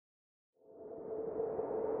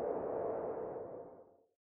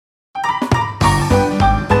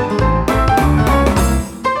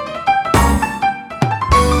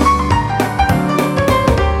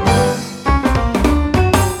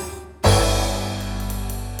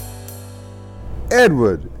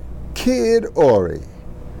Edward Kid Ory,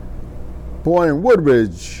 born in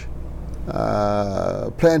Woodridge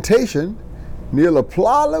Plantation near La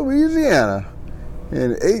Platte, Louisiana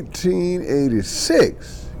in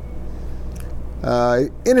 1886.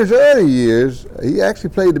 In his early years, he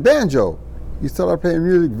actually played the banjo. He started playing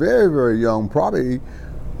music very, very young, probably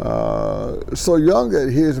so young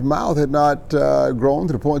that his mouth had not grown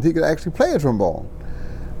to the point that he could actually play a trombone.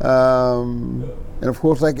 And of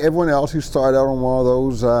course, like everyone else, he started out on one of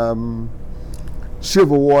those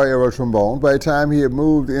Civil War era trombones. By the time he had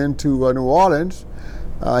moved into New Orleans,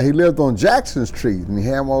 he lived on Jackson Street, and he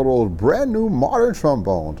had one of those brand new modern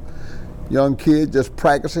trombones. Young kid just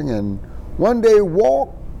practicing, and one day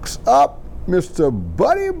walks up Mr.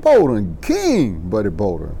 Buddy Bolden, King Buddy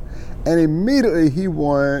Bolden, and immediately he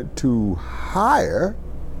wanted to hire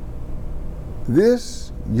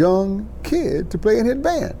this young kid to play in his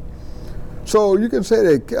band. So you can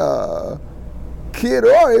say that Kid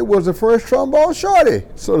Ory was the first trombone shorty,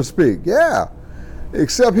 so to speak, yeah.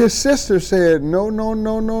 Except his sister said, no,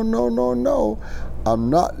 I'm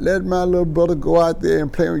not letting my little brother go out there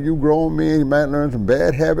and play with you grown men. He might learn some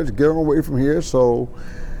bad habits, get him away from here. So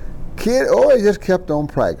Kid Ory just kept on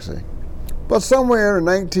practicing. But somewhere in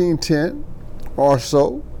 1910 or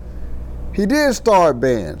so, he did start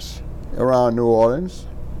bands around New Orleans,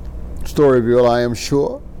 Storyville, I am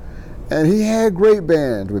sure. And he had great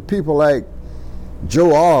bands with people like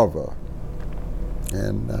Joe Oliver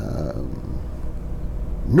and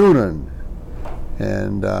Noonan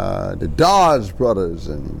and the Dodds brothers,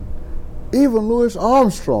 and even Louis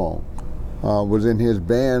Armstrong was in his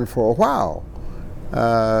band for a while.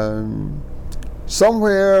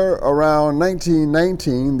 Somewhere around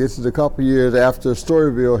 1919, this is a couple years after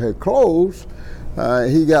Storyville had closed,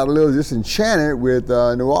 he got a little disenchanted with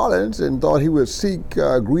New Orleans and thought he would seek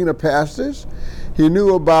greener pastures. He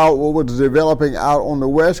knew about what was developing out on the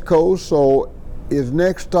West Coast, so his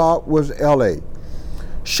next stop was L.A.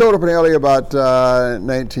 Showed up in L.A. about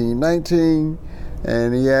 1919,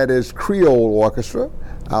 and he had his Creole orchestra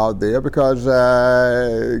out there because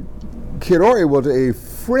Kid Ory was a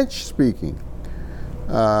French-speaking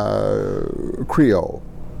Creole.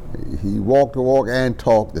 He walked the walk and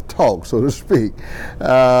talked the talk, so to speak.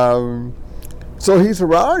 So he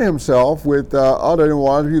surrounded himself with other New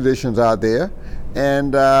Orleans musicians out there,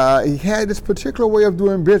 and he had this particular way of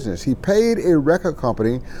doing business. He paid a record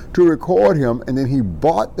company to record him, and then he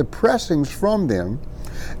bought the pressings from them,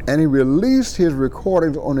 and he released his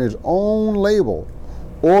recordings on his own label,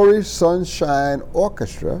 Ory Sunshine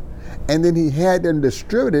Orchestra, and then he had them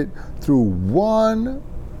distributed through one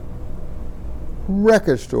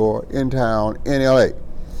record store in town in LA.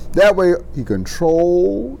 That way he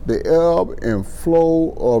controlled the ebb and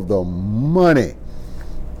flow of the money.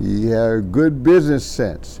 He had good business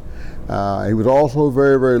sense. He was also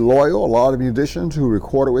very, very loyal. A lot of musicians who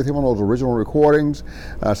recorded with him on those original recordings,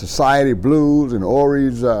 Society Blues and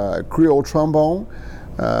Ory's Creole trombone,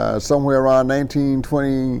 somewhere around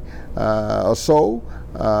 1920 or so,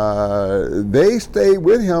 they stayed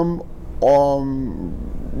with him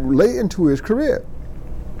late into his career.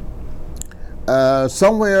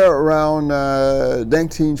 Somewhere around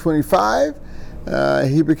 1925,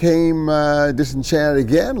 he became disenchanted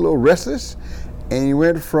again, a little restless, and he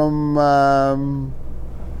went from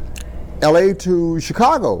LA to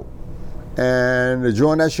Chicago and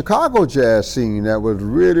joined that Chicago jazz scene that was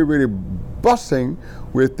really, really busting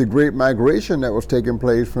with the great migration that was taking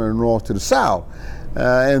place from the north to the south.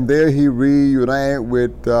 And there he reunited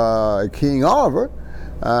with King Oliver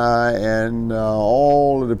and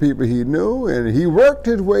all of the people he knew, and he worked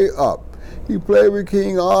his way up. He played with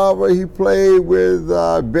King Oliver, he played with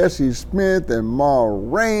Bessie Smith and Ma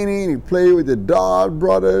Rainey, and he played with the Dodd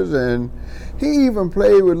brothers, and he even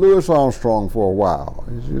played with Louis Armstrong for a while.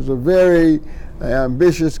 He was a very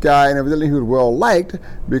ambitious guy, and evidently he was well liked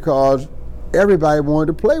because everybody wanted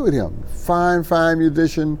to play with him. Fine, fine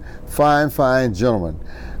musician, fine, fine gentleman.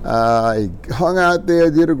 He hung out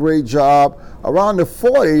there, did a great job. Around the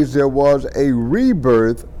 40s, there was a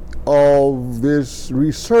rebirth of this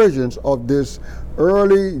resurgence of this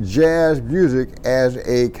early jazz music as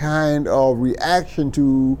a kind of reaction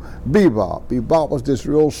to bebop. Bebop was this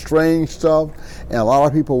real strange stuff, and a lot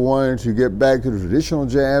of people wanted to get back to the traditional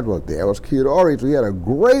jazz. Well, there was Kid Ory, so he had a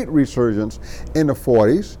great resurgence in the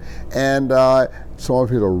 40s, and some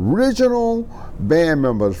of his original band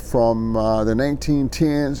members from the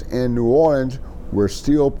 1910s in New Orleans were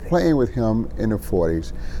still playing with him in the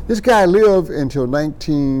 40s. This guy lived until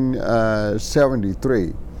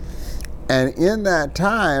 1973. And in that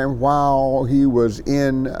time, while he was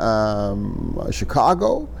in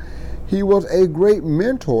Chicago, he was a great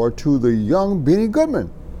mentor to the young Benny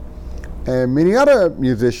Goodman and many other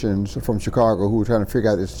musicians from Chicago who were trying to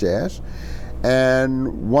figure out this jazz.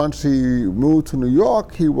 And once he moved to New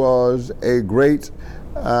York, he was a great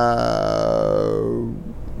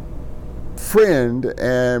friend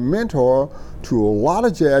and mentor to a lot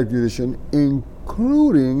of jazz musicians,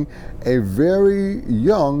 including a very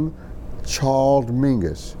young Charles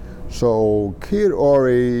Mingus. So Kid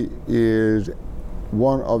Ory is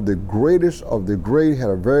one of the greatest of the great, had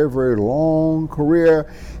a very, very long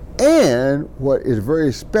career. And what is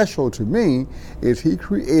very special to me is he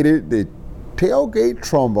created the tailgate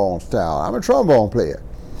trombone style. I'm a trombone player.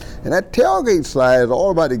 And that tailgate slide is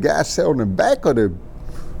all about the guy sitting on the back of the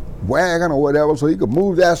wagon or whatever, so he could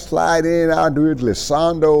move that slide in and out, do his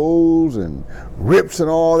glissandos and rips and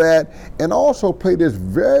all that, and also play this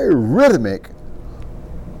very rhythmic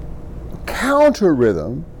counter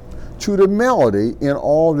rhythm to the melody in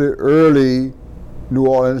all the early New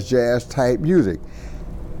Orleans jazz type music.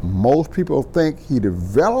 Most people think he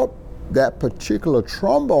developed that particular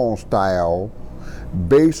trombone style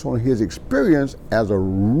based on his experience as a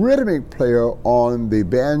rhythmic player on the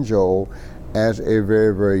banjo as a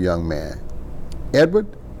very, very young man. Edward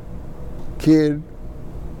Kid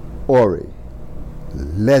Ory,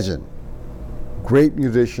 legend, great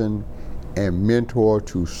musician, and mentor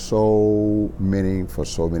to so many for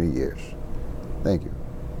so many years. Thank you.